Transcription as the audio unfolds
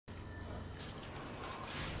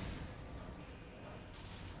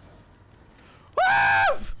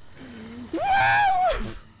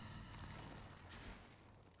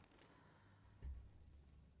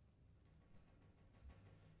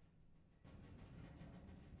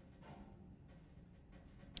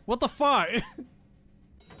What the fuck?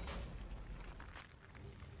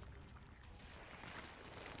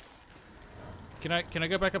 Can I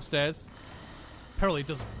go back upstairs? Apparently it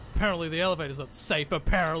doesn't. Apparently the elevator's not safe.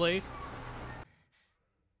 Apparently.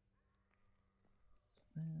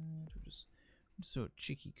 Just so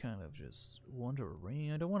cheeky, kind of just wander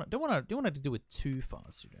around. Don't want to do it too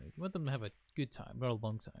fast. You know, you want them to have a good time, not a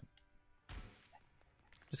long time.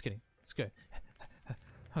 Just kidding. Let's go.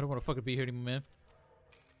 I don't want to fucking be here anymore, man.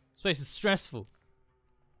 Space is stressful.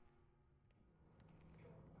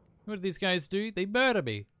 What did these guys do? They murder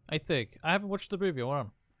me, I think. I haven't watched the movie. Hold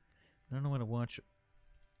on. I don't know when to watch it.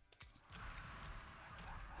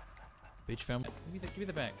 Bitch film. Give me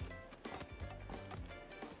the bag.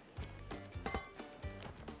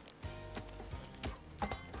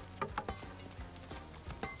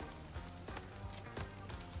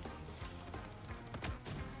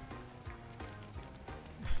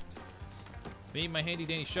 Me and my handy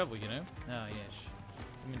dandy shovel, you know? Ah, yes.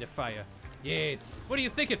 I'm in the fire. Yes. What are you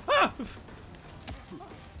thinking? Ah!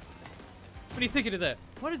 What are you thinking of that?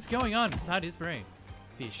 What is going on inside his brain?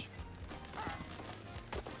 Fish.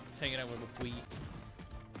 He's hanging out with a wee.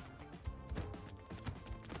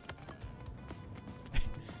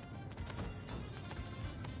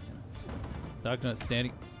 Darknut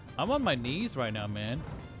standing. I'm on my knees right now, man.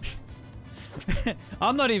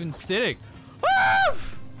 I'm not even sitting. Ah!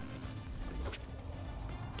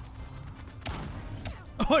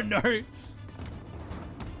 Oh no!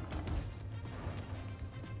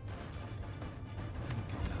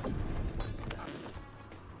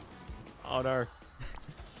 Oh no.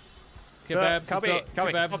 Kebabs, come here,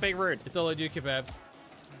 kebabs. stop being rude. It's all on you, kebabs.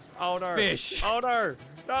 Oh no. Fish. Oh no.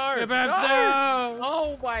 No. Kebabs, no!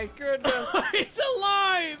 Oh my goodness. He's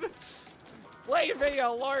alive! Leave me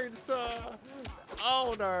alone, sir.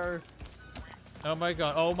 Oh no. Oh my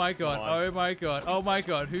god, oh my god, oh my god, oh my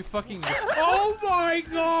god, who fucking... Oh my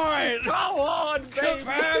god! Come on, baby!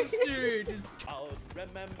 Kebabs, dude! Just... I'll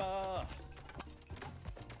remember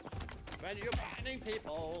when you're banning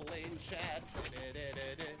people in chat.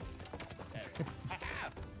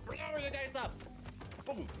 Blow you guys up!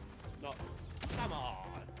 Boom! No. Come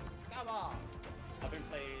on! Come on! I've been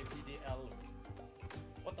playing DDL.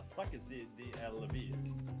 What the fuck is DLV?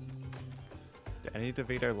 Danny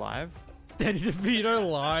DeVito live? Danny DeVito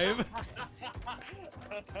live?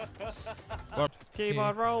 What? Keep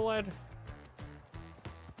on rolling.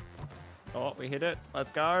 Oh, we hit it. Let's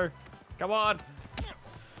go. Come on.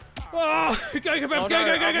 Oh, go, kebabs, Oh, go, no,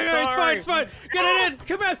 go, go, I'm go, go, it's sorry. fine, it's fine. Get it in,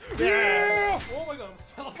 kebabs. Yeah. Oh my god, I almost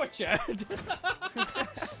fell off my chair.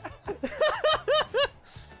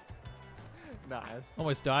 Nice.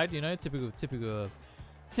 Almost died, you know, typical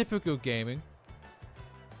gaming.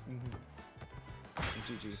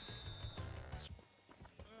 GG.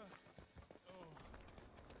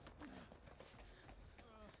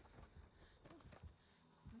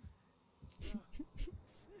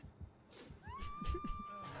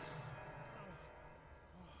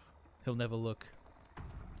 He'll never look.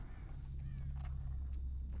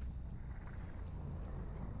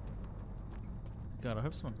 God, I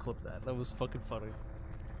hope someone clipped that. That was fucking funny.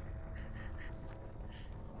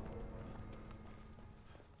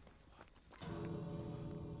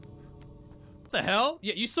 What the hell?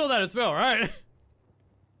 Yeah, you saw that as well, right?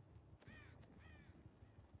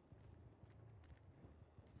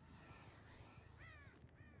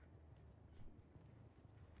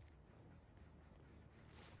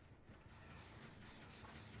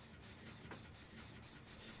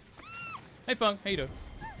 Hey Fung, how you doing?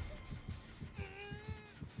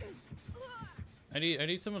 I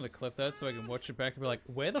need someone to clip that so I can watch it back and be like,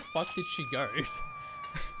 where the fuck did she go?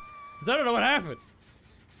 Because I don't know what happened.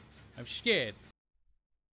 I'm scared.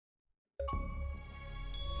 Ricardo,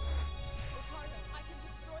 I can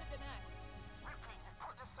destroy the next. Ripley, you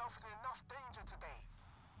put yourself in enough danger today.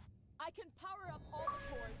 I can power up all the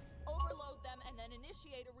cores, overload them, and then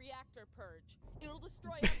initiate a reactor purge. It'll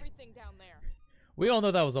destroy everything down there. We all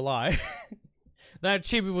know that was a lie. That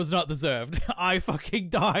achievement was not deserved. I fucking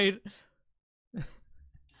died.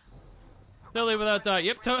 Totally without dying.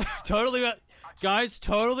 Yep, totally without... Guys,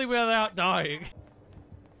 totally without dying.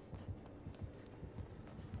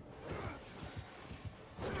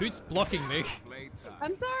 Who's blocking me?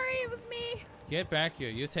 I'm sorry, it was me. Get back here.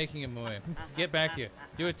 You're taking him away. Get back here.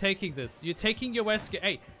 You are taking this. You're taking your Wesker.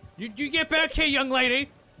 Hey, you get back here, young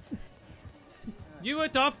lady. You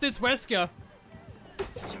adopt this Wesker.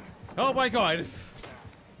 Oh my god.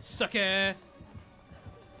 Sucker.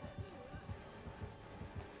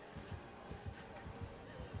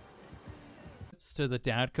 It's to the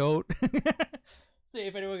dad coat. See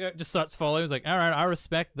if anyone just starts following. He's like, all right, I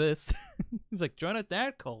respect this. He's like, join a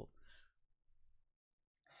dad cult.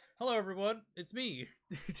 Hello, everyone. It's me.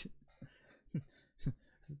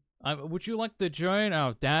 Would you like to join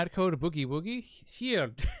our dad code Boogie Woogie?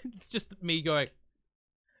 Here, it's just me going.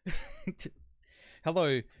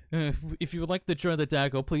 Hello. If you would like to join the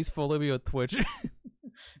dad code, please follow me on Twitch,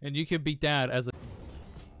 and you can be dad as a.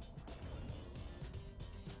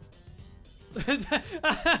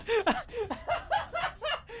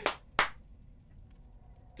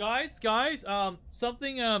 Guys,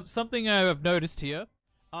 something I've noticed here.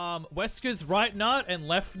 Wesker's right nut and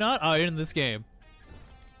left nut are in this game.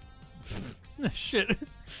 Shit.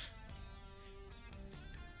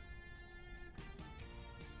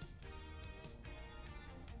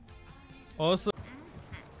 Also.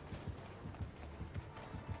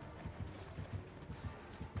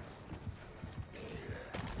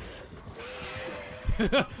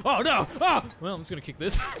 Oh no! Oh! Well, I'm just gonna kick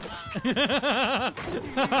this.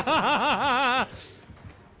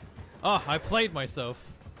 Oh, I played myself.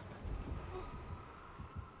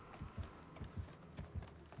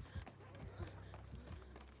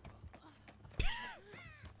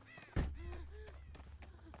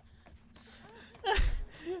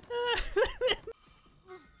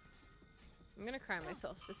 I'm gonna cry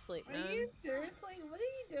myself to sleep, man. Are you seriously? What are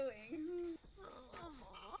you doing?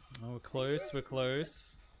 Oh, we're close, we're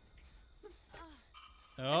close.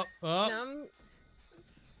 Oh, oh. No,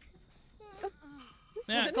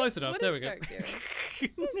 Yeah, What close is- enough. what There is we go. Stark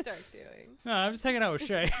doing? What is Stark doing? No, I'm just hanging out with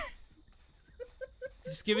Shay.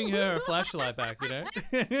 Just giving her a flashlight back, you know?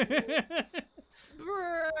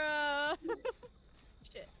 Bruh.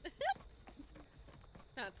 Shit.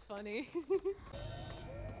 That's funny.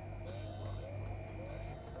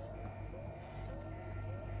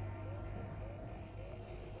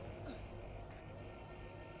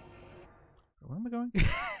 Where am I going?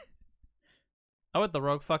 I went the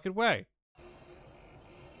wrong fucking way.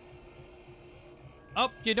 Oh,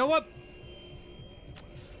 you know what?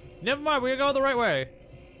 Never mind, we're going the right way.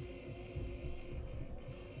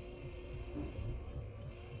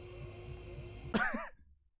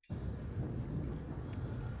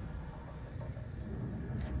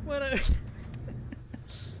 What a...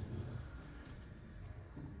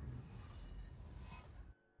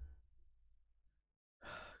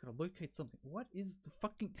 Gotta locate something. What is the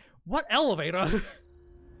fucking... What elevator?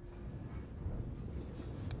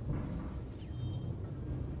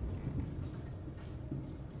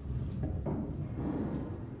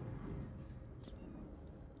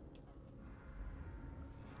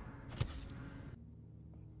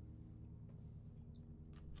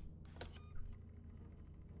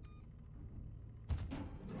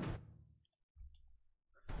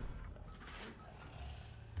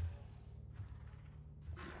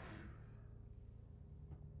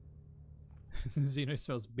 Xeno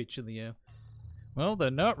smells bitch in the air. Well, they're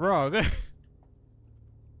not wrong.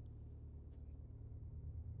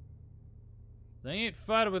 So I ain't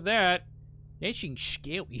fighting with that. That shit's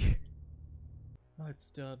scary. Oh, it's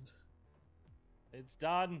done. It's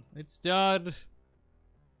done. It's done.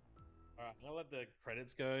 Alright, I'm gonna let the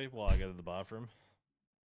credits go while I go to the bathroom.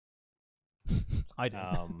 I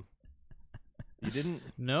didn't. You didn't?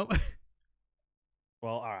 Nope.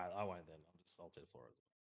 Well, alright, I won't then. I'll do it for it.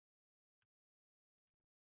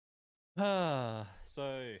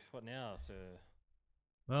 So what now, sir?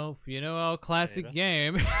 Well, you know our classic Ada?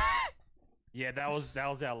 game. Yeah, that was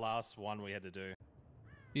our last one we had to do.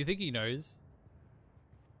 Do you think he knows?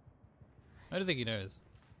 I don't think he knows.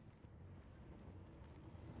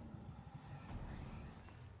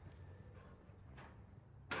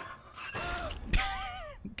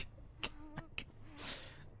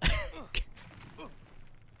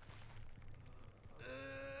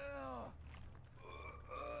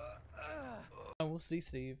 We'll see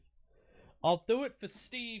Steve. I'll do it for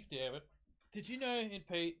Steve, damn it. Did you know in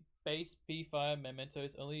base B5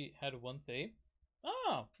 Mementos only had one theme?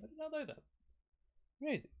 Oh, I did not know that.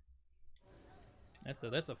 Amazing.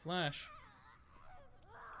 That's a flash.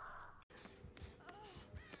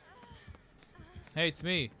 Hey, it's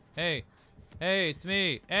me. Hey. Hey, it's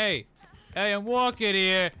me. Hey. Hey, I'm walking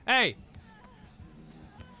here. Hey.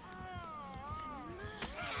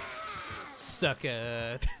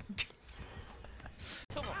 Sucker.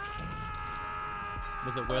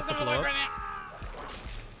 Was it worth the blow?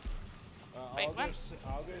 Wait, what?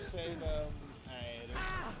 I'll go save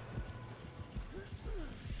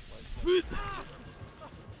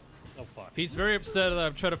Oh fuck. He's very upset that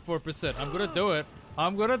I'm trying to 4%. I'm gonna do it.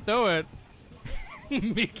 I'm gonna do it.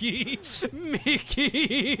 Mickey.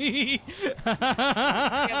 Mickey.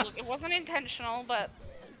 Yeah, look, it wasn't intentional, but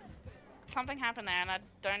something happened there, and I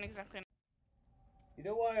don't exactly know. You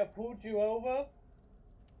know why I pulled you over?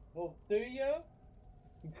 Well, do you?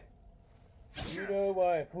 You know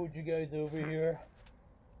why I pulled you guys over here?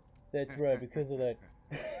 That's right, because of that.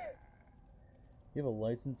 You have a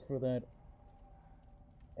license for that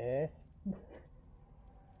ass?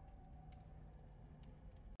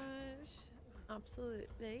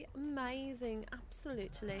 Absolutely amazing.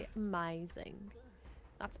 Absolutely amazing.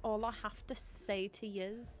 That's all I have to say to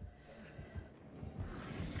yous.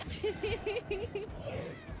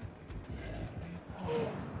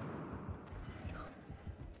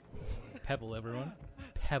 Pebble, everyone.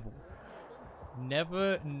 Pebble.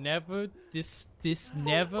 Never, never,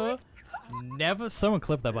 someone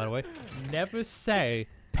clip that, by the way. Never say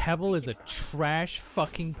Pebble is a trash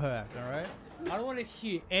fucking perk, alright? I don't want to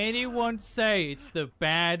hear anyone say it's the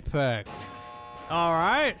bad perk.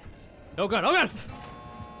 Alright? Oh god, oh god!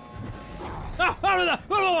 Ah,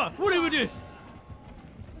 what do we do?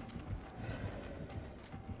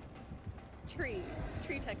 Tree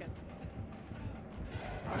Tekken.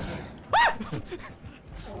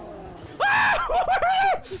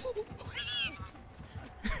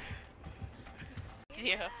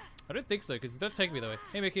 Yeah. I don't think so, because don't take me that way.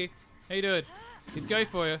 Hey Mickey, how you doing? He's going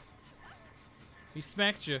for you. He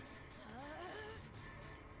smacked you.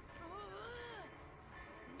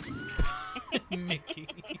 Mickey.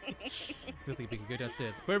 Good thing Mickey, go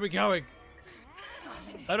downstairs. Where are we going?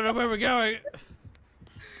 I don't know where we're going.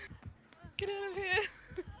 Get out of here.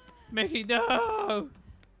 Mickey, no!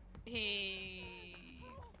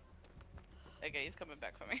 Okay, he's coming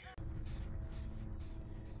back for me.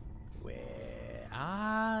 Where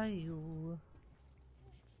are you?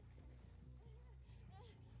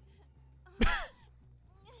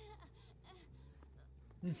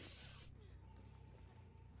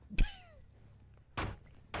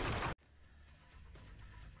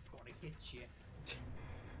 Gonna get you.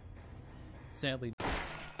 Sadly.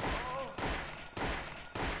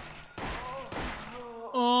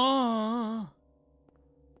 Oh.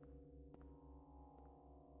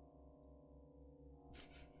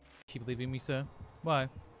 Keep leaving me, sir. Why?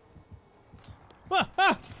 Ah,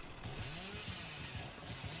 ah!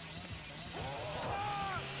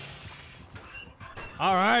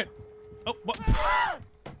 All right. Oh, what? I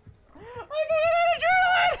got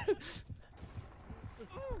adrenaline!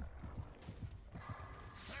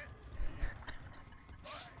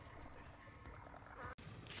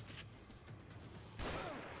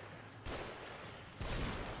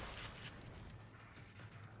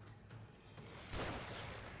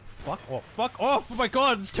 Fuck off. Fuck off! Oh my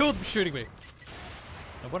god, there's two of them shooting me.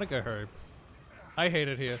 I want to go home. I hate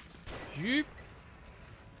it here. You.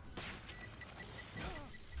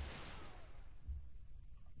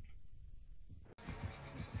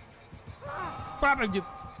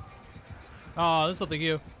 Oh, there's something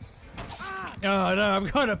here. Oh no, I'm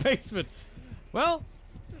going to basement. Well,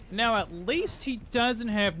 now at least he doesn't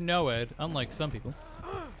have NOED, unlike some people.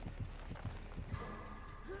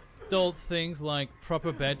 Adult things like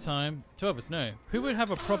proper bedtime. Two of us know. Who would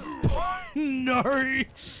have a proper... No!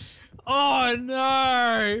 Oh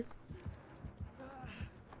no!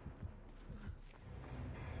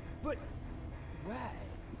 But why?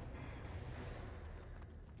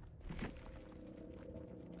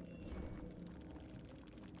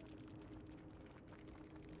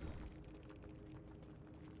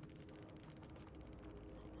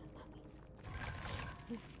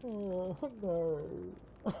 Oh no.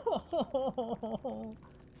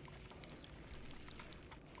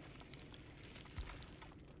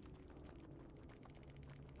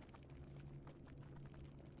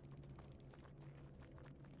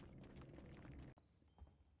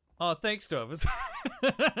 Oh, thanks, Dovis.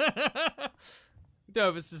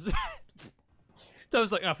 Dovis is...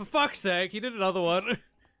 Dovis like, oh, for fuck's sake, he did another one.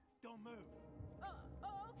 Don't move.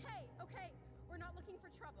 Okay. We're not looking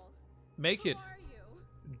for trouble. Make it Who are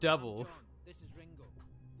you? double. John, this is Ringo.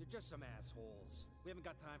 They're just some assholes. We haven't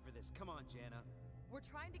got time for this. Come on, Jana. We're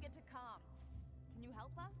trying to get to comms. Can you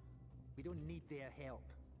help us? We don't need their help.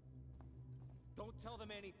 Don't tell them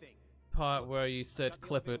anything. Part where you said got the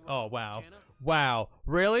clip it. elevator Oh, running, wow. Jana. Wow.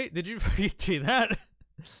 Really? Did you do that?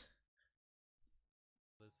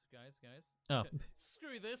 Guys. Oh. Okay.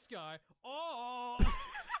 Screw this guy. Oh!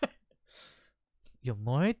 You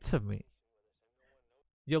lied to me.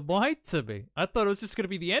 You lied to me. I thought it was just going to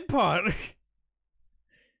be the end part.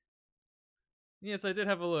 Yes, I did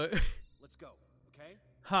have a look. Let's go, okay?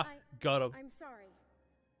 Ha! Got him. I'm sorry.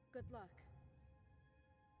 Good luck.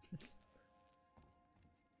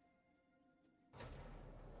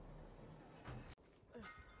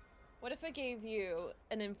 What if I gave you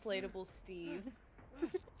an inflatable Steve?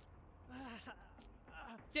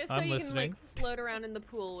 Just so I'm you listening. can like float around in the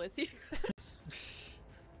pool with you.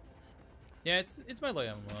 Yeah, it's my low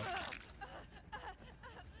MMR.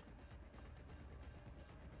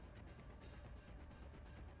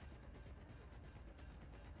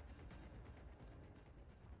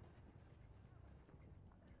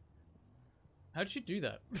 How did she do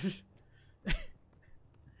that?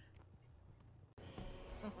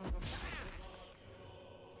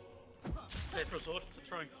 They've resorted to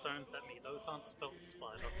throwing stones at me. Those aren't spelled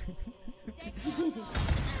spider.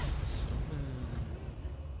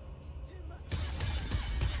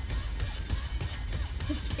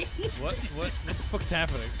 What the fuck's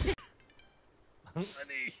happening? My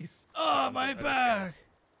knees. Oh, my back!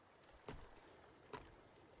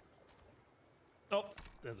 Oh,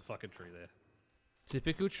 there's a fucking tree there.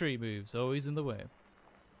 Typical tree moves, always in the way.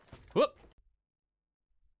 Whoop!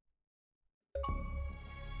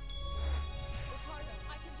 Ricardo,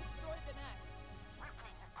 I can destroy the next.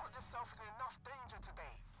 Ripley, you've put yourself in enough danger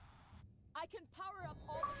today. I can power up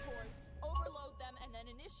all the cores, overload them, and then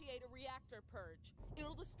initiate a reactor purge.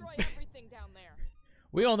 It'll destroy everything down there.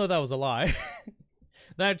 We all know that was a lie.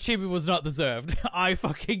 That achievement was not deserved. I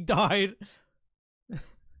fucking died.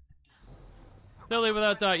 Totally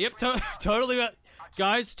without dying. Yep, totally without...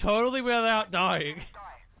 Guys, totally without dying.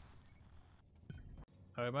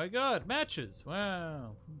 Oh my god, matches.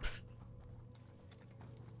 Wow. Is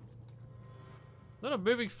that a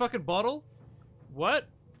moving fucking bottle? What?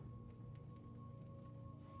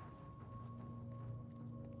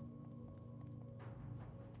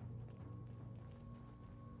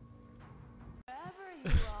 Wherever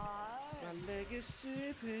you are. My leg is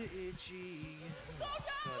super itchy. Slow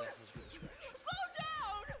down! Oh, that was really scratchy. Slow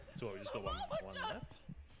down! So what, we just got one left?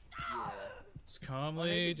 Just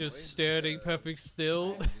calmly, just staring perfect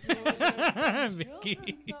still.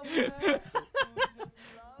 Mickey. I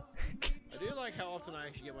do like how often I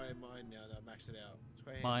actually get my mine now that I maxed it out. It's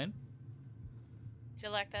quite handy. Mine? Do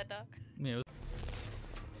you like that, Doc? Yeah.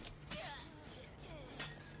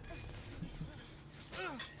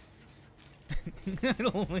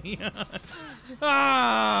 Leon.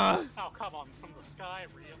 Ah! Oh, come on, from the sky,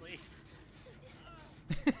 really?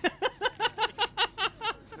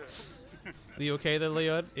 Are you okay there,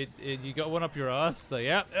 Leon? You got one up your ass, so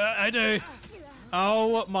yeah, I do.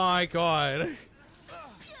 Oh my god.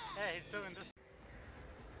 Hey, he's doing this.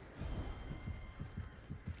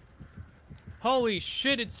 Holy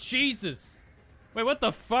shit, it's Jesus. Wait, what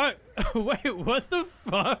the fuck? Wait, what the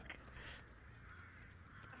fuck?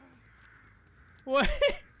 What?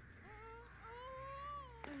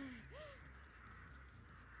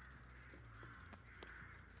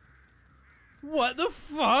 What the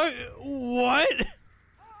fuck? What?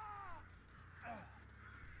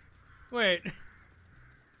 Wait.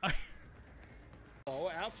 Oh,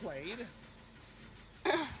 outplayed.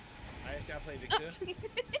 I just outplayed Victor.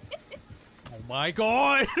 Oh my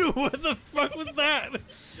god! What the fuck was that?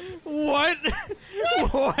 What?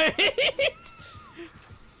 What?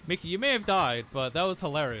 Mickey, you may have died, but that was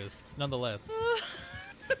hilarious, nonetheless.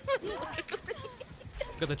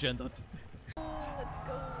 Got the gender. Let's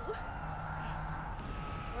go.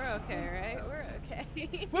 We're okay, right? We're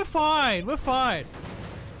okay. We're fine. We're fine.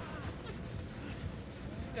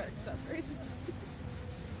 Dark suffers.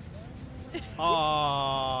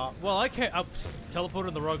 Well, I can't. I teleported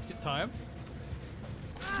in the wrong time.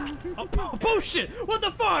 Oh, bullshit! What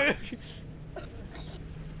the fuck?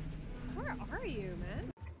 Where are you, man?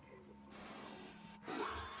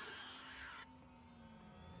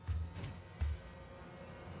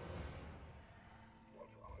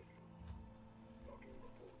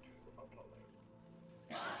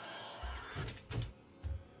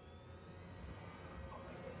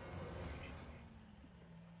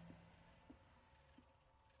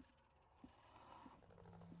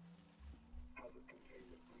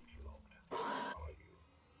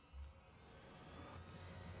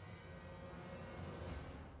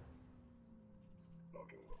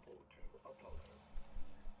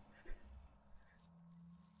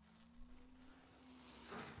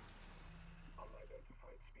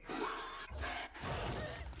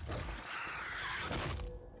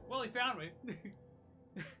 Well, he found me.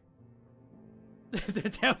 The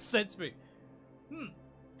town sent me.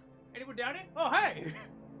 Anyone down here? Oh, hey!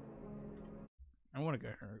 I want to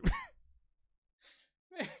go home.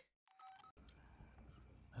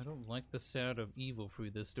 I don't like the sound of evil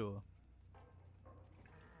through this door.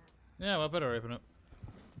 Yeah, well, I better open it.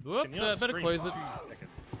 Whoop, Can you not better scream close for it. 2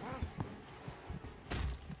 seconds?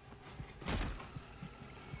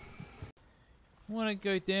 I want to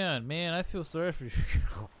go down. Man, I feel sorry for you.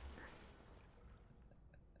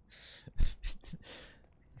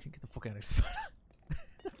 Get the fuck out of here, spider.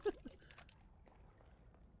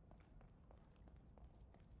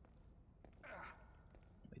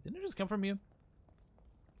 just come from you?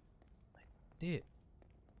 I did.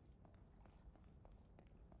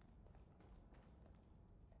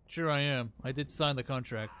 Sure I am. I did sign the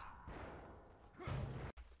contract.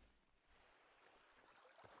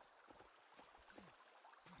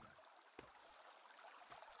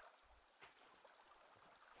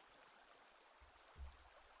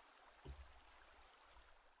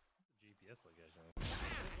 GPS location.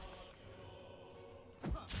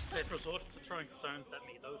 They've resorted to throwing stones at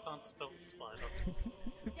me. Those aren't spelled spider.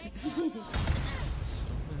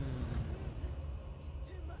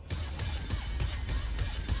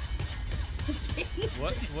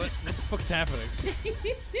 What the fuck's happening?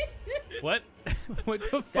 What? What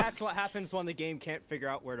the fuck? That's what happens when the game can't figure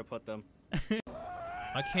out where to put them.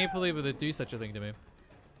 I can't believe it would do such a thing to me.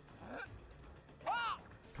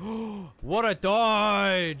 What a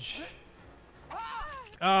dodge!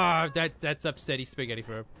 Ah, that's upsetty spaghetti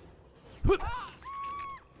for him.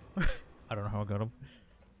 I don't know how I got him.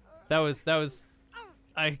 That was.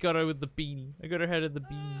 I got her with the beanie. I got her head of the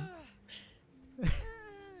beanie.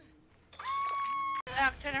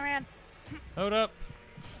 Turn around. Hold up.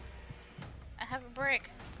 I have a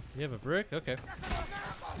brick. You have a brick? Okay.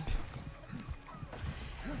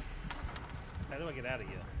 How do I get out of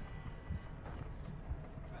here?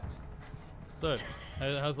 So,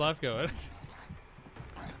 how's life going?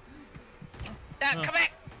 Come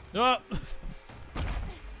back. Oh.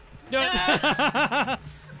 No.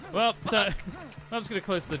 Well, so I'm just gonna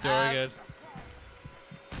close the door again.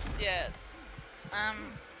 Yeah.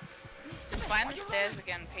 Just find the stairs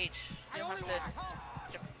again, Peach. You'll have to.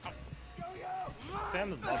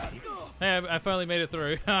 Found the lobby. Hey, I finally made it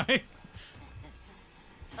through. Hi.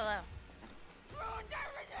 Hello.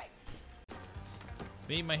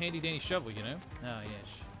 Need my handy dandy shovel, you know? Ah, yes.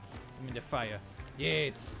 I'm in the fire.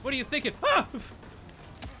 Yes. What are you thinking? Ah!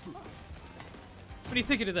 What are you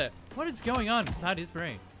thinking of that? What is going on inside his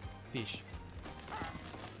brain? Fish.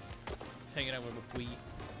 He's hanging out with a wee.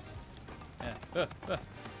 Yeah.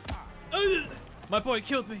 My boy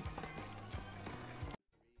killed me.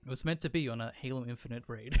 It was meant to be on a Halo Infinite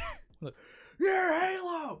raid. Look. You're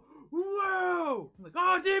Halo! Whoa! I'm like,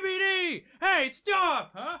 oh, DBD! Hey,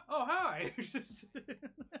 stop! Huh? Oh, hi!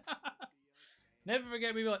 Never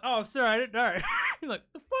forget me like, oh, sorry, I didn't know. You're like,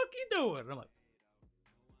 the fuck you doing? I'm like,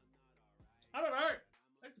 I don't know.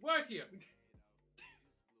 Let's work here.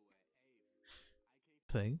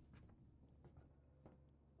 Thing.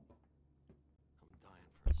 I'm dying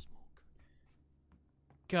for a smoke.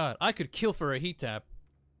 God, I could kill for a heat tap.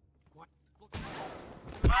 What?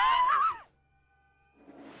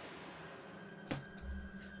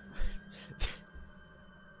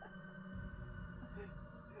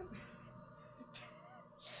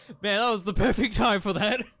 Man, that was the perfect time for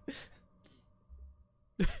that.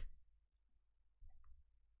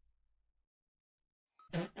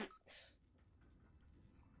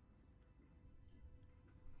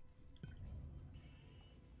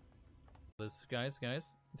 This guys.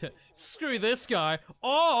 Screw this guy.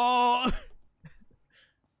 Oh!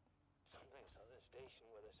 Something's on the station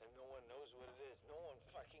with us and no one knows what it is. No one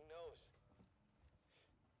fucking knows.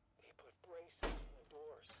 They put braces on the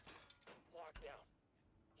doors. Lockdown.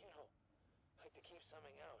 You know, like to keep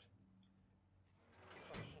something out. I'm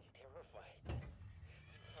fucking terrified.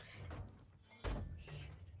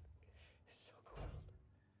 It's so cold.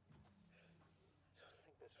 I don't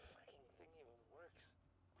think this fucking thing even works.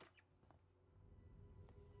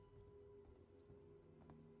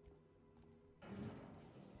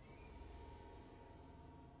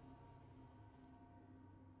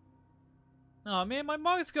 Oh man, my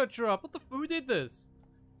mortgage got dropped. What the who did this?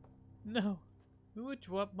 No. Who would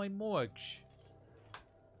drop my mortgage?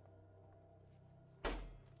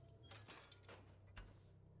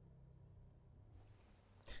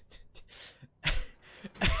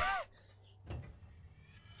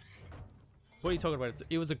 What are you talking about?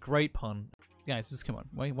 It was a great pun. Guys, just come on.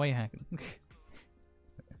 Why are you hacking?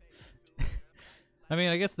 I mean,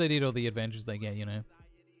 I guess they need all the advantages they get, you know?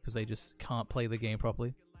 Because they just can't play the game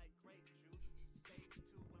properly.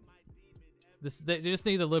 They just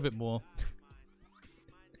need a little bit more.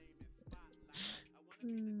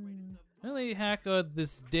 Only hack on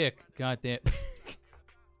this dick, goddamn.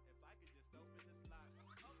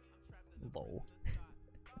 Lol.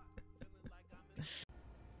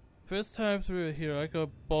 First time through here, I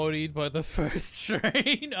got bodied by the first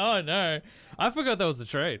train. Oh no, I forgot that was a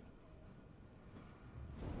train.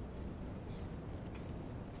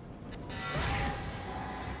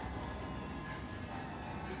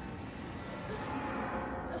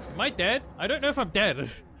 Am I dead? I don't know if I'm dead.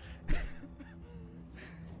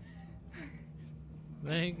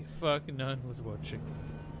 Thank fuck no one was watching.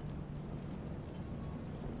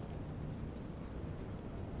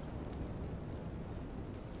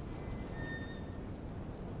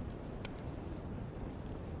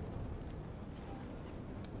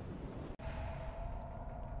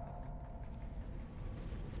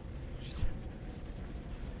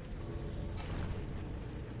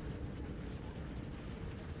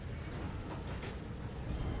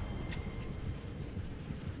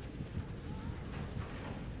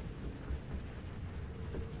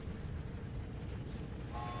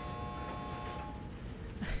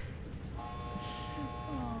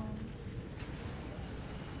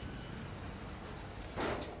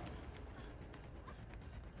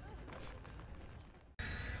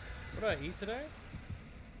 What did I eat today?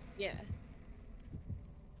 Yeah.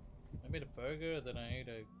 I made a burger, then I ate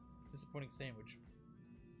a disappointing sandwich.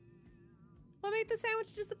 What made the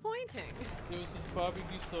sandwich disappointing? There was just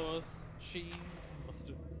barbecue sauce, cheese, and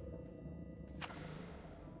mustard.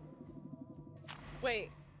 Wait,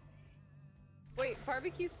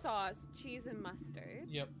 barbecue sauce, cheese, and mustard.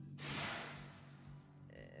 Yep.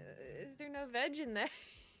 Is there no veg in there?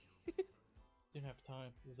 Didn't have time.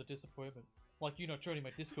 It was a disappointment. Like you not joining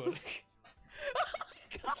my Discord.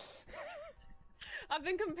 God. I've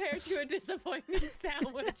been compared to a disappointing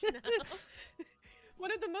sandwich now.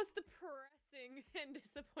 One of the most depressing and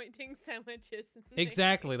disappointing sandwiches.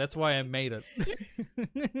 Exactly, that's why I made it. Oh,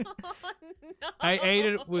 no. I ate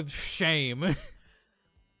it with shame. Oh my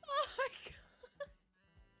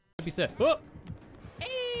god. Be said. Oh!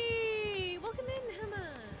 Hey, welcome in, Hema.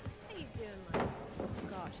 How you doing, man? Oh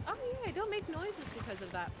gosh. Oh yeah, don't make noises because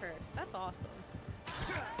of that perk. That's awesome.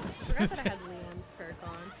 Forgot that I had Leon's perk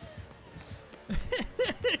on.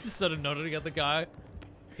 Just sort of nodding at the guy.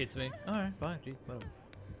 Hits me. Alright, fine, jeez, whatever.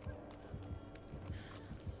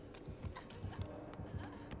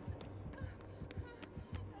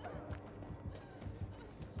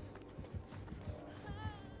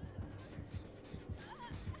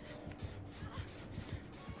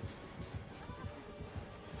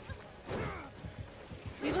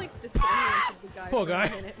 We like disoriented the guy. Poor for a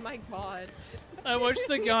guy. minute. My god. I watched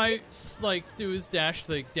the guy like do his dash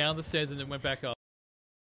thing down the stairs and then went back up.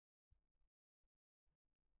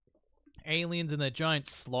 Aliens and their giant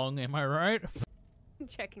slong, am I right?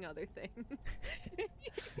 Checking other things.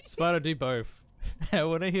 Spider do both. I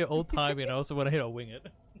want to hear old timey and I also want to hear a wing it.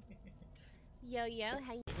 Yo yo,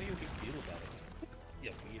 how you? What do you feel about it?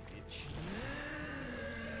 You weird bitch.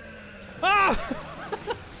 Ah!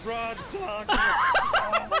 Run, dog!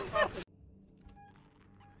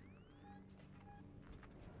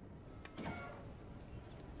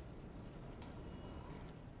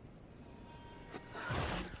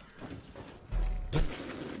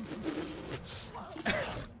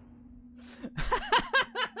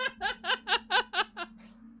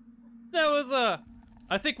 That was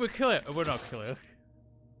I think we're clear. We're not clear.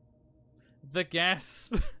 The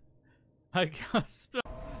gasp. I gasped.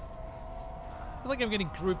 I feel like I'm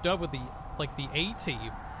getting grouped up with the A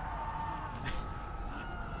team.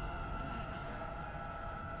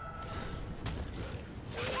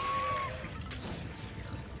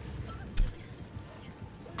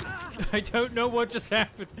 I don't know what just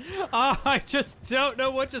happened. I just don't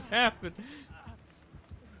know what just happened.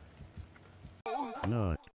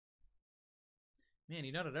 No. Man,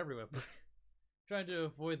 he nutted everywhere. Trying to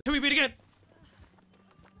avoid the— Can we beat again?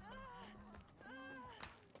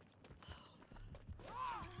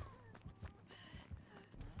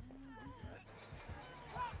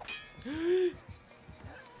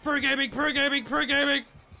 Pro gaming, pro gaming, pro gaming!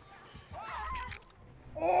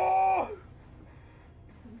 Oh!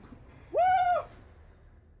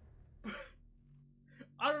 Woo!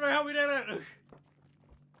 I don't know how we did it!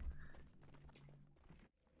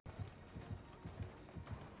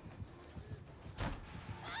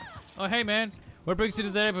 Oh, hey man, what brings you to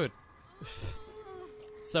the neighborhood?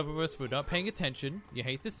 Some of us were not paying attention. You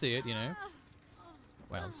hate to see it, you know.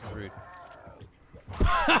 Wow, this is rude.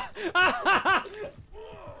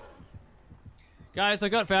 Guys, I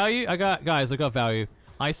got value. Guys, I got value.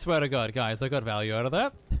 I swear to God, guys, I got value out of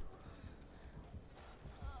that.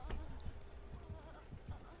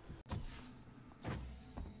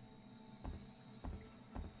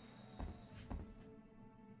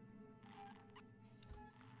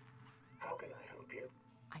 How can I help you?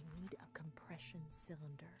 I need a compression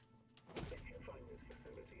cylinder. If you find this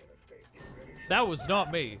facility in a state you're ready. That was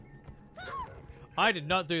not me. I did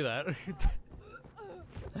not do that.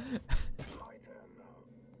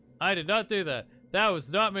 I did not do that. That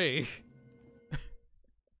was not me.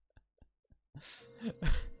 I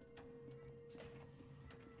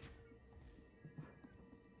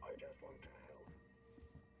just want to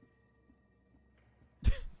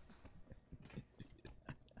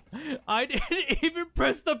help. I didn't even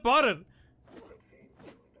press the button.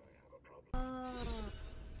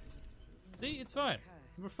 See, it's fine.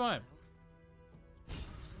 We're fine.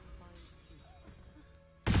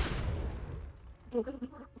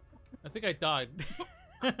 I think I died.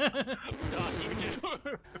 Doc, you did.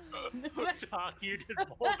 Doc, you did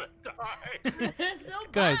more than die. There's no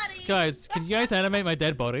Guys, body. guys, can you guys animate my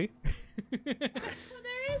dead body? Well, there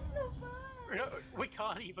is no body. No, we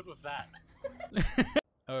can't even with that.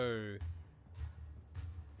 Oh.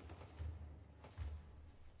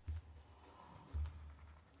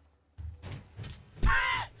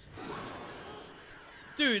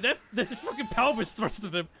 Dude, that fucking pelvis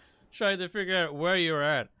thrusted him. trying to figure out where you're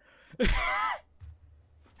at.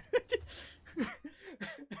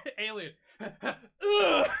 Alien.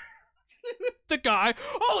 Ugh. The guy.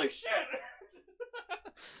 Holy shit!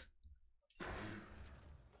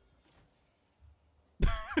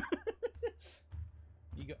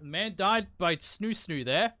 Man died by snoo snoo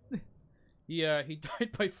there. He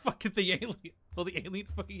died by fucking the alien. Or the alien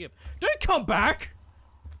fucking him. Don't come back!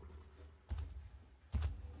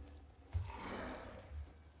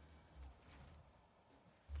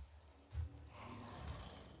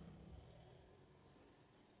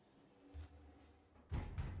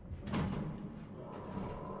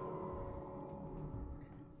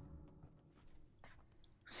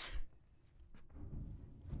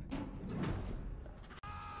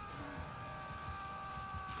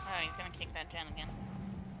 Oh, he's gonna kick that gen again.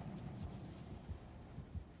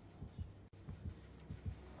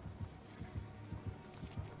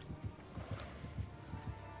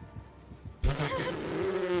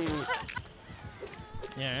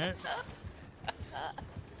 Yeah.